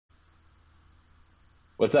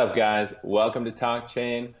What's up, guys? Welcome to Talk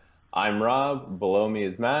Chain. I'm Rob. Below me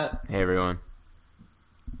is Matt. Hey everyone.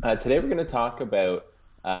 Today we're going to talk about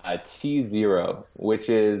tZERO, which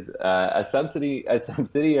is a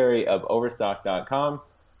subsidiary of Overstock.com.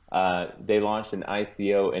 They launched an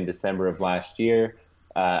ICO in December of last year,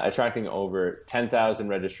 attracting over 10,000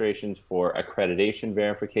 registrations for accreditation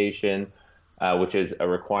verification, which is a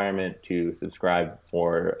requirement to subscribe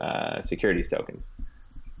for securities tokens.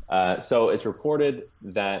 So it's reported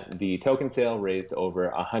that the token sale raised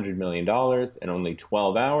over $100 million in only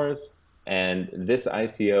 12 hours. And this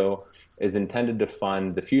ICO is intended to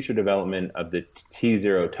fund the future development of the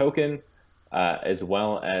tZERO token, as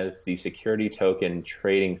well as the security token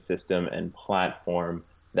trading system and platform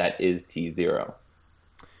that is tZERO.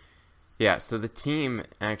 Yeah, so the team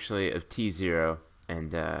actually of tZERO,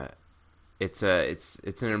 and it's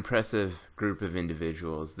an impressive group of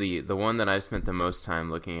individuals. The one that I've spent the most time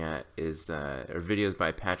looking at is are videos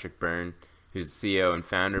by Patrick Byrne, who's the CEO and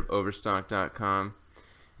founder of Overstock.com.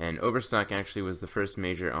 And Overstock actually was the first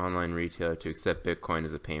major online retailer to accept Bitcoin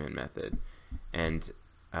as a payment method. And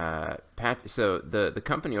so the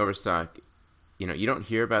company Overstock, you don't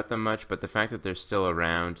hear about them much, but the fact that they're still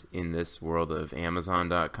around in this world of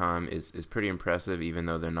Amazon.com is pretty impressive, even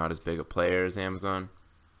though they're not as big a player as Amazon.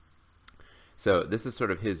 So this is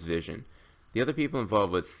sort of his vision. The other people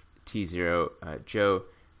involved with tZERO, Joe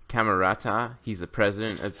Camarata, he's the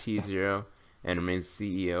president of tZERO and remains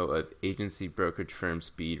CEO of agency brokerage firm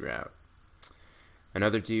SpeedRoute.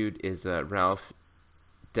 Another dude is Ralph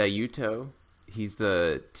Dayuto. He's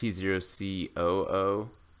the tZERO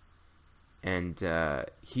COO, and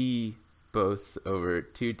he boasts over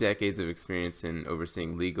 2 decades of experience in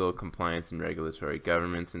overseeing legal, compliance, and regulatory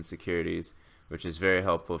governance and securities, which is very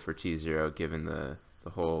helpful for tZERO given the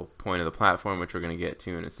whole point of the platform, which we're going to get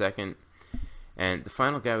to in a second. And the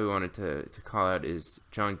final guy we wanted to call out is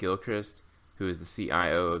John Gilchrist, who is the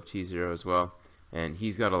CIO of tZERO as well. And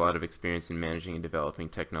he's got a lot of experience in managing and developing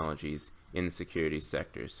technologies in the securities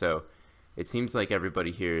sector. So it seems like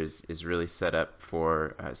everybody here is really set up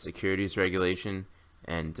for securities regulation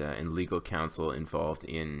and legal counsel involved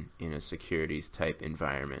in a securities type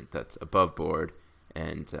environment that's above board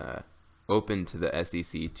and open to the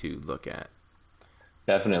SEC to look at.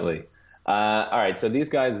 Definitely. All right, so these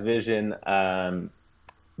guys' vision, the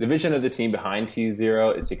vision of the team behind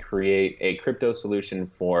tZERO is to create a crypto solution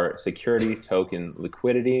for security token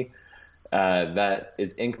liquidity that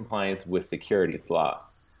is in compliance with securities law.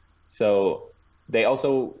 So they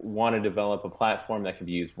also want to develop a platform that can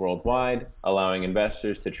be used worldwide, allowing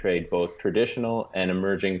investors to trade both traditional and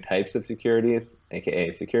emerging types of securities,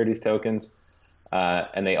 aka securities tokens.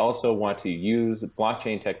 And they also want to use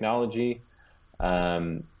blockchain technology.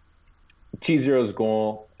 tZERO's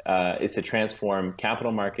goal is to transform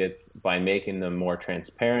capital markets by making them more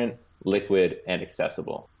transparent, liquid, and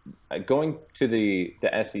accessible. Going to the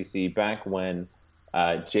SEC, back when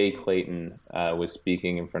Jay Clayton was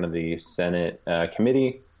speaking in front of the Senate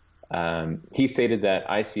committee, he stated that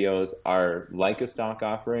ICOs are like a stock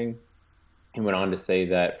offering. He went on to say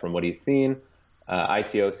that from what he's seen,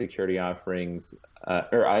 ICO security offerings,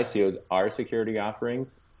 or ICOs are security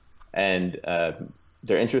offerings, and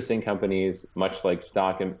they're interesting companies, much like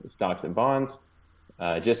stocks and bonds,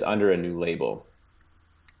 just under a new label.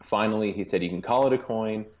 Finally, he said you can call it a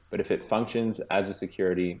coin, but if it functions as a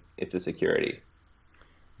security, it's a security.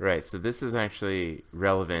 Right, so this is actually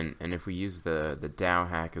relevant, and if we use the DAO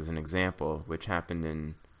hack as an example, which happened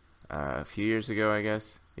in a few years ago, I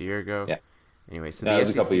guess, a year ago. Yeah, Anyway, so that the was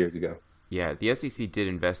a couple SEC, years ago. yeah, the SEC did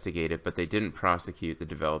investigate it, but they didn't prosecute the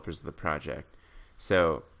developers of the project.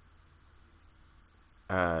 So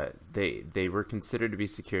they were considered to be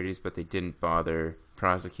securities, but they didn't bother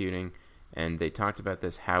prosecuting. And they talked about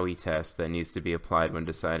this Howey test that needs to be applied when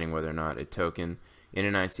deciding whether or not a token in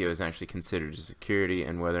an ICO is actually considered a security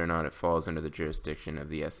and whether or not it falls under the jurisdiction of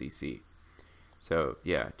the SEC. So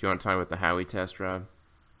yeah, do you want to talk about the Howey test, Rob?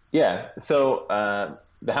 Yeah, so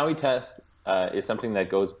the Howey test is something that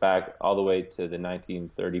goes back all the way to the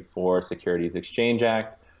 1934 Securities Exchange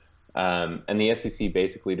Act. And the SEC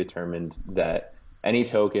basically determined that any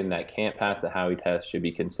token that can't pass the Howey test should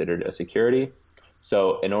be considered a security.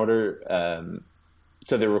 So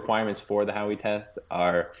so the requirements for the Howey test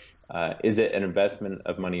are, is it an investment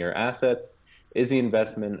of money or assets? Is the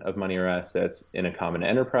investment of money or assets in a common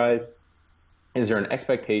enterprise? Is there an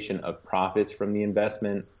expectation of profits from the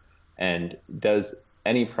investment? And does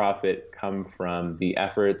any profit come from the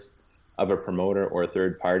efforts of a promoter or a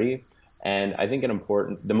third party? And I think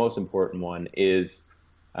the most important one is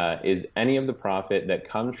any of the profit that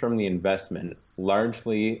comes from the investment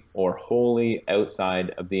largely or wholly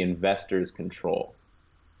outside of the investor's control?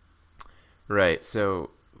 Right. So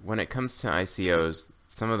when it comes to ICOs,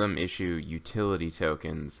 some of them issue utility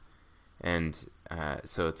tokens, and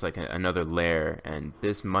so it's like another layer, and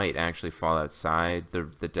this might actually fall outside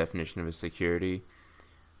the definition of a security.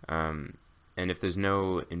 Um, and if there's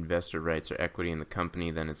no investor rights or equity in the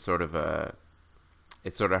company, then it's sort of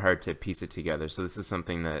hard to piece it together. So this is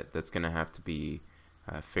something that's going to have to be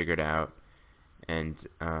figured out. And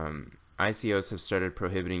ICOs have started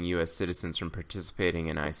prohibiting U.S. citizens from participating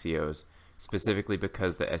in ICOs, specifically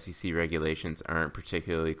because the SEC regulations aren't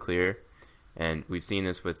particularly clear. And we've seen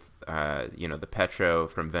this with, the Petro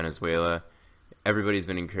from Venezuela. Everybody's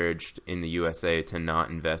been encouraged in the USA to not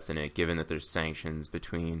invest in it, given that there's sanctions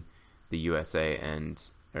between the USA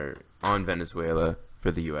or on Venezuela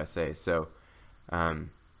for the USA. So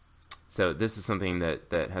this is something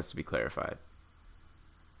that has to be clarified.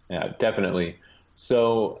 Yeah, definitely.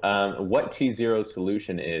 So, what tZERO's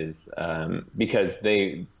solution is, because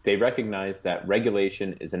they recognize that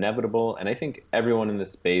regulation is inevitable, and I think everyone in the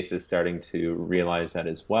space is starting to realize that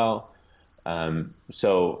as well.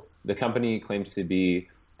 So, the company claims to be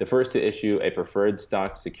the first to issue a preferred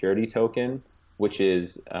stock security token, which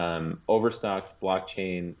is Overstock's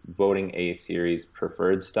blockchain voting A series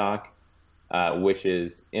preferred stock, which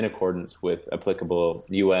is in accordance with applicable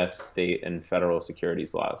U.S., state, and federal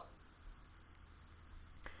securities laws.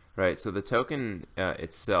 Right. So the token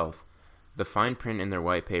itself, the fine print in their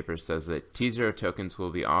white paper says that tZERO tokens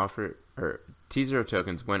will be offered, or tZERO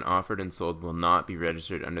tokens, when offered and sold, will not be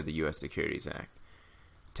registered under the U.S. Securities Act.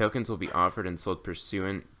 Tokens will be offered and sold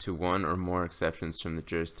pursuant to one or more exceptions from the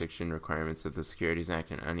jurisdiction requirements of the Securities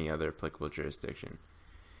Act and any other applicable jurisdiction.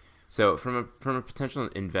 So from a potential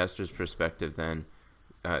investor's perspective, then,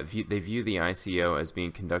 they view the ICO as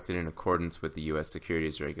being conducted in accordance with the U.S.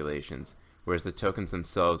 securities regulations, whereas the tokens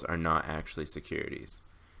themselves are not actually securities.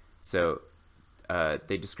 So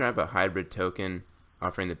they describe a hybrid token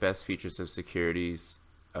offering the best features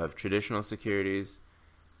of traditional securities,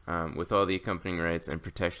 with all the accompanying rights and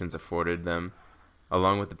protections afforded them,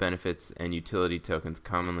 along with the benefits and utility tokens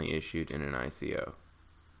commonly issued in an ICO.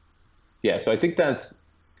 Yeah, so I think that's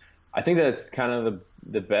kind of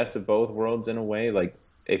the best of both worlds in a way. Like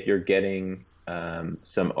if you're getting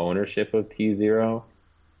some ownership of tZERO,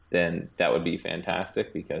 then that would be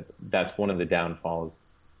fantastic because that's one of the downfalls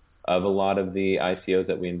of a lot of the ICOs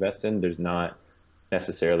that we invest in. There's not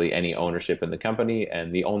necessarily any ownership in the company,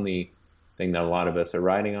 and the only thing that a lot of us are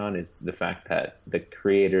riding on is the fact that the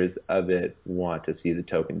creators of it want to see the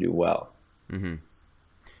token do well. Mm-hmm.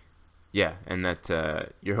 Yeah, and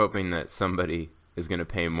that you're hoping that somebody is going to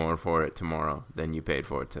pay more for it tomorrow than you paid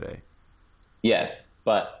for it today. Yes,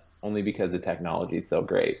 but only because the technology is so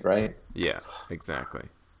great, right? Yeah, exactly.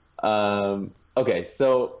 Okay,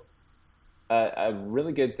 so a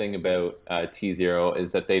really good thing about tZERO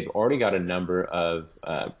is that they've already got a number of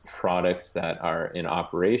products that are in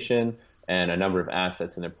operation and a number of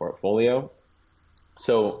assets in their portfolio.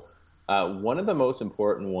 So one of the most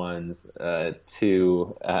important ones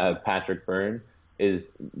to Patrick Byrne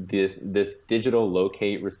is this digital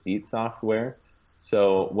locate receipt software.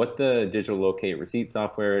 So what the digital locate receipt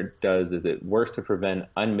software does is it works to prevent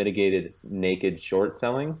unmitigated naked short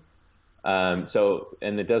selling. And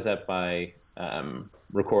it does that by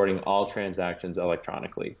recording all transactions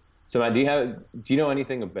electronically. So Matt, do you know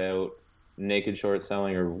anything about naked short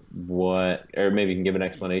selling or what, or maybe you can give an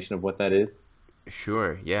explanation of what that is?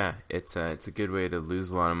 Sure, yeah. It's a good way to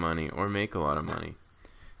lose a lot of money or make a lot of money.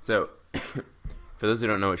 So, for those who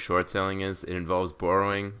don't know what short selling is, it involves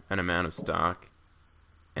borrowing an amount of stock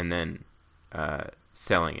and then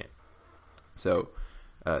selling it. So,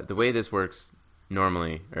 the way this works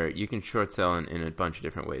normally, or you can short sell in a bunch of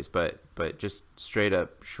different ways, but just straight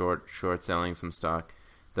up short selling some stock.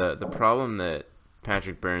 The problem that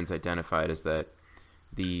Patrick Burns identified is that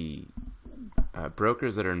the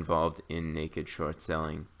brokers that are involved in naked short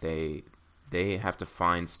selling, they have to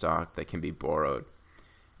find stock that can be borrowed,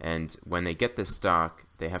 and when they get this stock,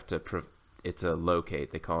 they have to it's a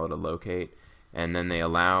locate. They call it a locate, and then they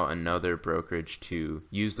allow another brokerage to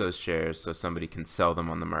use those shares so somebody can sell them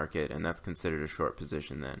on the market, and that's considered a short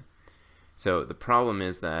position then. So the problem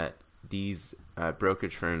is that these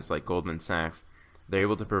brokerage firms like Goldman Sachs, they're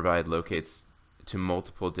able to provide locates to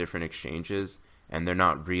multiple different exchanges, and there's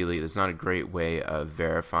not a great way of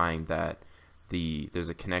verifying that there's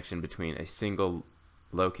a connection between a single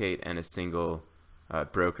locate and a single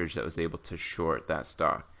brokerage that was able to short that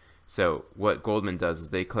stock. So what Goldman does is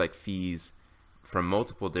they collect fees from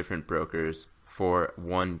multiple different brokers for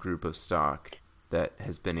one group of stock that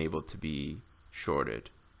has been able to be shorted.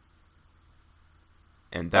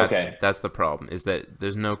 And that's the problem, is that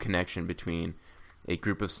there's no connection between a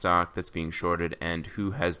group of stock that's being shorted and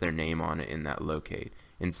who has their name on it in that locate.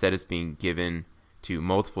 Instead, it's being given to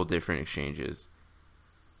multiple different exchanges.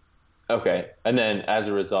 Okay. And then as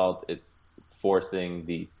a result, it's forcing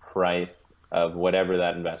the price of whatever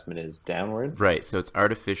that investment is downward. Right. So it's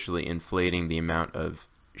artificially inflating the amount of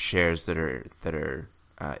shares that are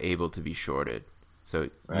able to be shorted. So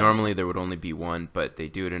Right. normally there would only be one, but they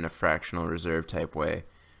do it in a fractional reserve type way,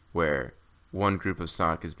 where one group of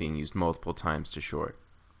stock is being used multiple times to short.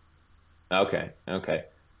 Okay. Okay.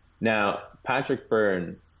 Now, Patrick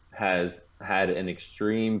Byrne has had an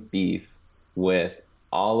extreme beef with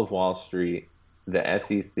all of Wall Street, the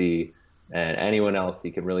SEC, and anyone else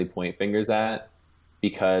he could really point fingers at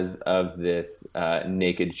because of this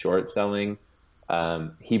naked short selling.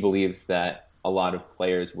 He believes that a lot of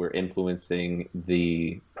players were influencing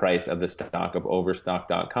the price of the stock of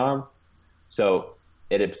Overstock.com. So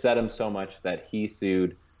it upset him so much that he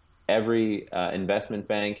sued every investment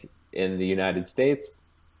bank in the United States,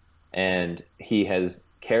 and he has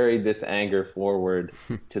carried this anger forward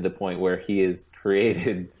to the point where he has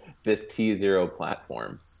created this tZERO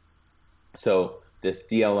platform. So this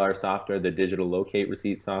DLR software, the digital locate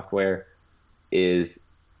receipt software, is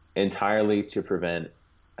entirely to prevent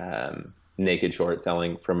naked short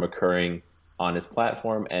selling from occurring on his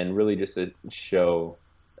platform, and really just to show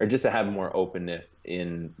or just to have more openness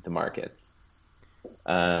in the markets.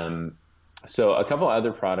 Um, so a couple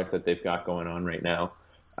other products that they've got going on right now.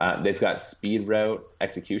 They've got Speed Route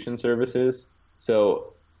execution services,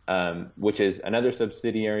 so which is another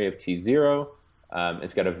subsidiary of tZERO.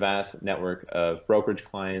 It's got a vast network of brokerage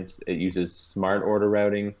clients. It uses smart order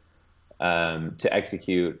routing to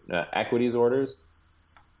execute equities orders.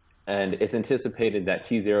 And it's anticipated that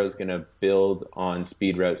tZERO is going to build on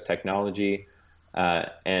SpeedRoute's technology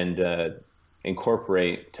and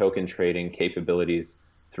incorporate token trading capabilities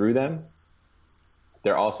through them.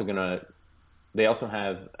 They're also going to They also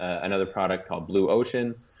have another product called Blue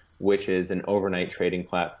Ocean, which is an overnight trading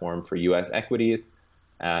platform for U.S. equities.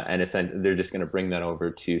 And they're just going to bring that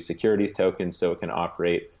over to securities tokens so it can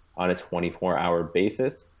operate on a 24-hour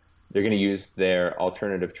basis. They're going to use their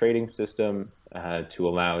alternative trading system to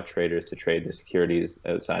allow traders to trade the securities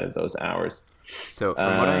outside of those hours. So,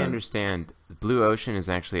 from what I understand, Blue Ocean is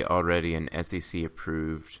actually already an SEC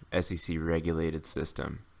approved, SEC regulated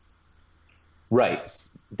system. Right,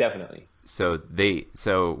 definitely. So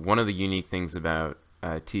one of the unique things about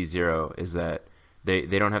tZERO is that they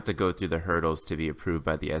don't have to go through the hurdles to be approved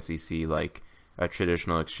by the SEC like a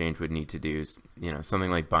traditional exchange would need to do. You know,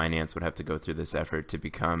 something like Binance would have to go through this effort to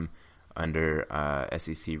become under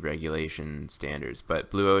SEC regulation standards. But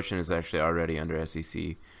Blue Ocean is actually already under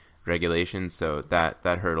SEC regulation, so that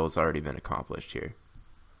hurdle's already been accomplished here.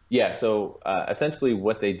 Yeah, so essentially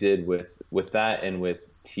what they did with that and with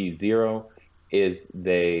tZERO is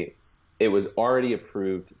it was already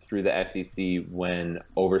approved through the SEC when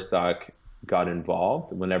Overstock got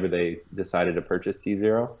involved, whenever they decided to purchase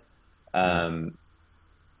tZERO. And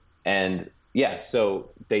yeah,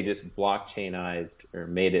 so they just blockchainized or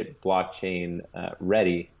made it blockchain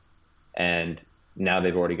ready. And now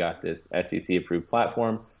they've already got this SEC approved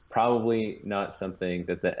platform. Probably not something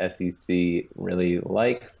that the SEC really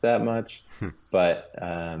likes that much, but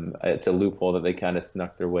it's a loophole that they kind of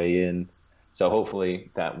snuck their way in. So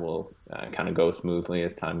hopefully that will kind of go smoothly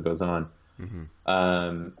as time goes on.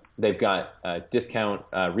 They've got discount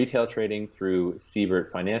retail trading through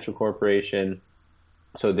Siebert Financial Corporation.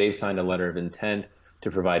 So they've signed a letter of intent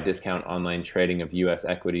to provide discount online trading of U.S.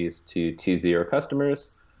 equities to tZERO customers,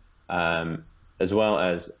 as well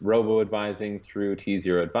as robo-advising through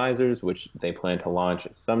tZERO Advisors, which they plan to launch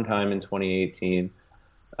sometime in 2018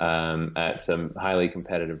 at some highly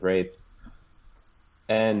competitive rates.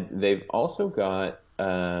 And they've also got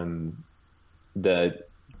the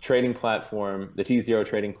trading platform, the tZERO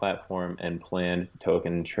trading platform, and planned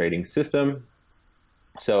token trading system.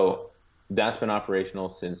 So that's been operational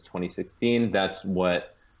since 2016. That's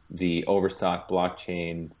what the Overstock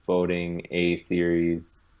blockchain voting A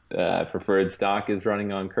series preferred stock is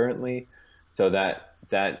running on currently. So that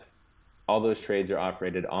all those trades are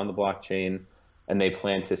operated on the blockchain, and they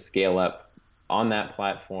plan to scale up on that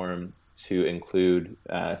platform to include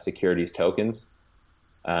securities tokens.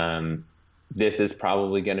 This is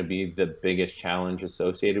probably going to be the biggest challenge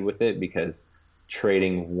associated with it, because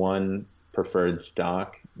trading one preferred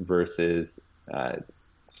stock versus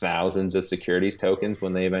thousands of securities tokens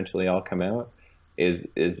when they eventually all come out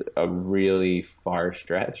is a really far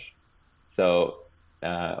stretch. So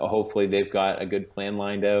hopefully they've got a good plan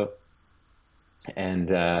lined out.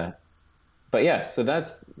 And but yeah, so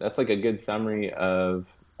that's like a good summary of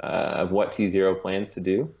what tZERO plans to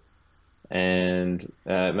do. And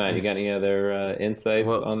Matt, you Yeah. got any other insights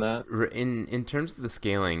Well, on that? in terms of the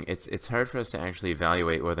scaling, it's hard for us to actually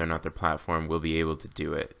evaluate whether or not their platform will be able to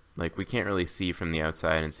do it. Like we can't really see from the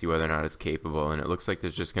outside and see whether or not it's capable, and it looks like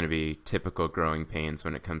there's just going to be typical growing pains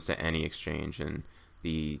when it comes to any exchange. And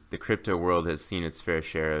the crypto world has seen its fair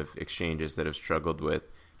share of exchanges that have struggled with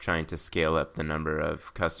trying to scale up the number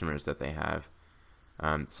of customers that they have.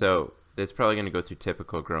 So it's probably going to go through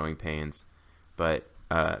typical growing pains. But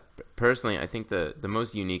personally, I think the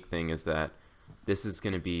most unique thing is that this is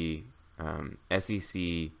going to be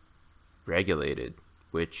SEC regulated,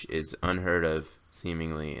 which is unheard of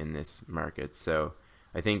seemingly in this market. So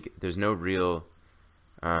I think there's no real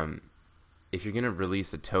if you're going to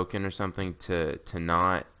release a token or something to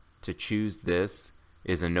choose this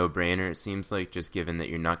is a no-brainer. It seems like, just given that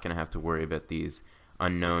you're not going to have to worry about these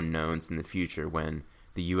unknown knowns in the future when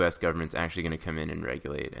the U.S. government's actually going to come in and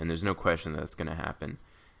regulate, and there's no question that that's going to happen.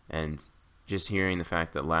 And just hearing the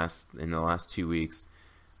fact that in the last 2 weeks,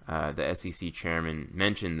 the SEC chairman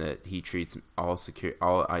mentioned that he treats all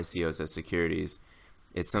ICOs as securities,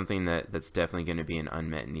 it's something that's definitely going to be an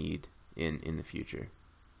unmet need in the future.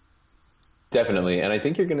 Definitely, and I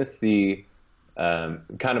think you're going to see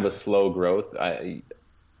kind of a slow growth.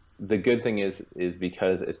 The good thing is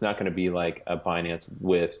because it's not going to be like a Binance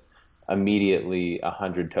with immediately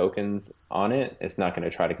 100 tokens on it. It's not going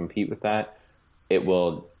to try to compete with that. It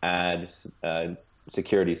will add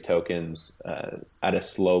securities tokens at a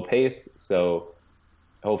slow pace. So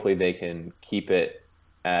hopefully they can keep it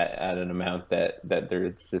at an amount that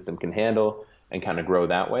their system can handle and kind of grow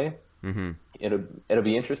that way. Mm-hmm. It'll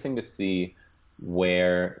be interesting to see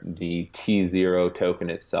where the tZERO token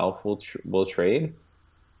itself will trade,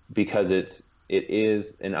 because it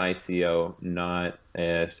is an ICO, not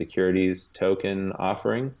a securities token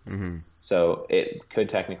offering. Mm-hmm. So it could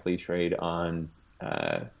technically trade on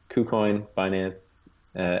KuCoin, Binance,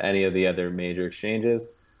 any of the other major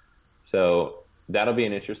exchanges. So that'll be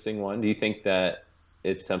an interesting one. Do you think that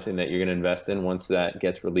it's something that you're going to invest in once that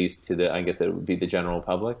gets released to I guess it would be the general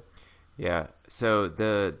public? Yeah. So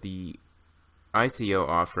the ICO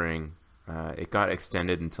offering, it got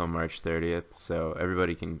extended until March 30th, so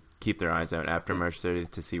everybody can keep their eyes out after March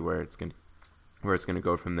 30th to see where it's gonna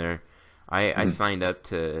go from there. I Mhm. signed up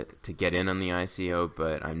to get in on the ICO,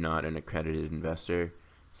 but I'm not an accredited investor,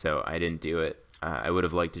 so I didn't do it. I would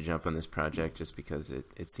have liked to jump on this project just because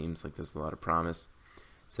it seems like there's a lot of promise.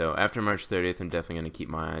 So after March 30th, I'm definitely going to keep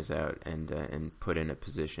my eyes out and put in a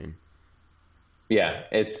position. Yeah,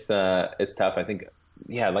 it's tough. I think,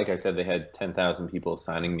 yeah, like I said, they had 10,000 people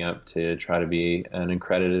signing up to try to be an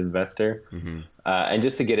accredited investor. Hmm. And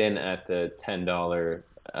just to get in at the $10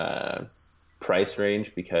 price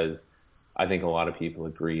range, because I think a lot of people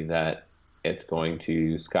agree that it's going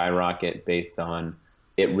to skyrocket based on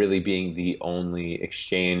it really being the only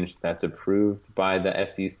exchange that's approved by the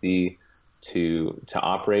SEC to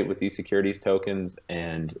operate with these securities tokens.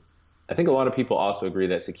 And I think a lot of people also agree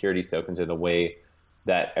that securities tokens are the way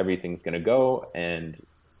that everything's going to go, and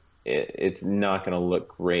it's not going to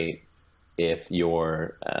look great if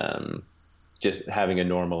you're just having a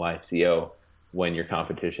normal ICO when your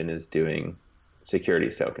competition is doing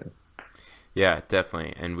securities tokens. Yeah,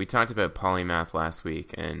 definitely. And we talked about Polymath last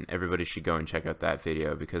week, and everybody should go and check out that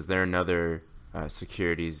video because they're another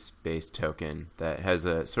securities-based token that has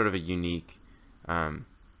a sort of a unique um,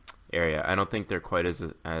 area. I don't think they're quite as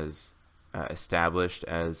established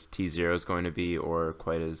as tZERO is going to be, or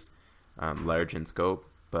quite as large in scope,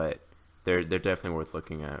 but they're definitely worth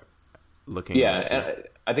looking Yeah, into. and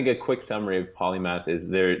I think a quick summary of Polymath is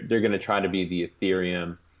they're going to try to be the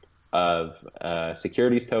Ethereum of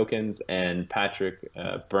securities tokens, and Patrick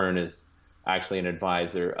Byrne is actually an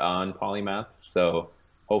advisor on Polymath, so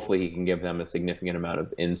hopefully he can give them a significant amount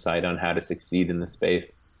of insight on how to succeed in the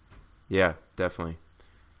space. Yeah, definitely.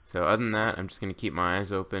 So other than that, I'm just going to keep my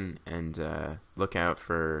eyes open and look out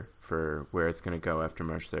for where it's going to go after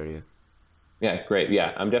March 30th. Yeah, great.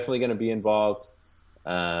 Yeah, I'm definitely going to be involved.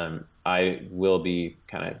 I will be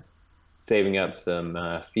kind of saving up some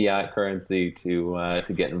fiat currency to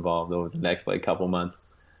get involved over the next like couple months.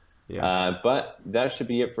 Yeah. But that should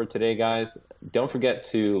be it for today, guys. Don't forget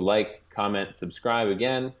to like, comment, subscribe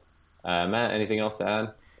again. Matt, anything else to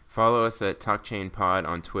add? Follow us at TalkChain Pod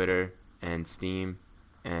on Twitter and Steam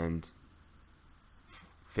and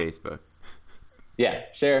Facebook. Yeah,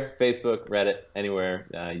 share Facebook, Reddit, anywhere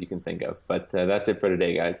you can think of. But that's it for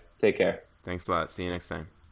today, guys. Take care. Thanks a lot. See you next time.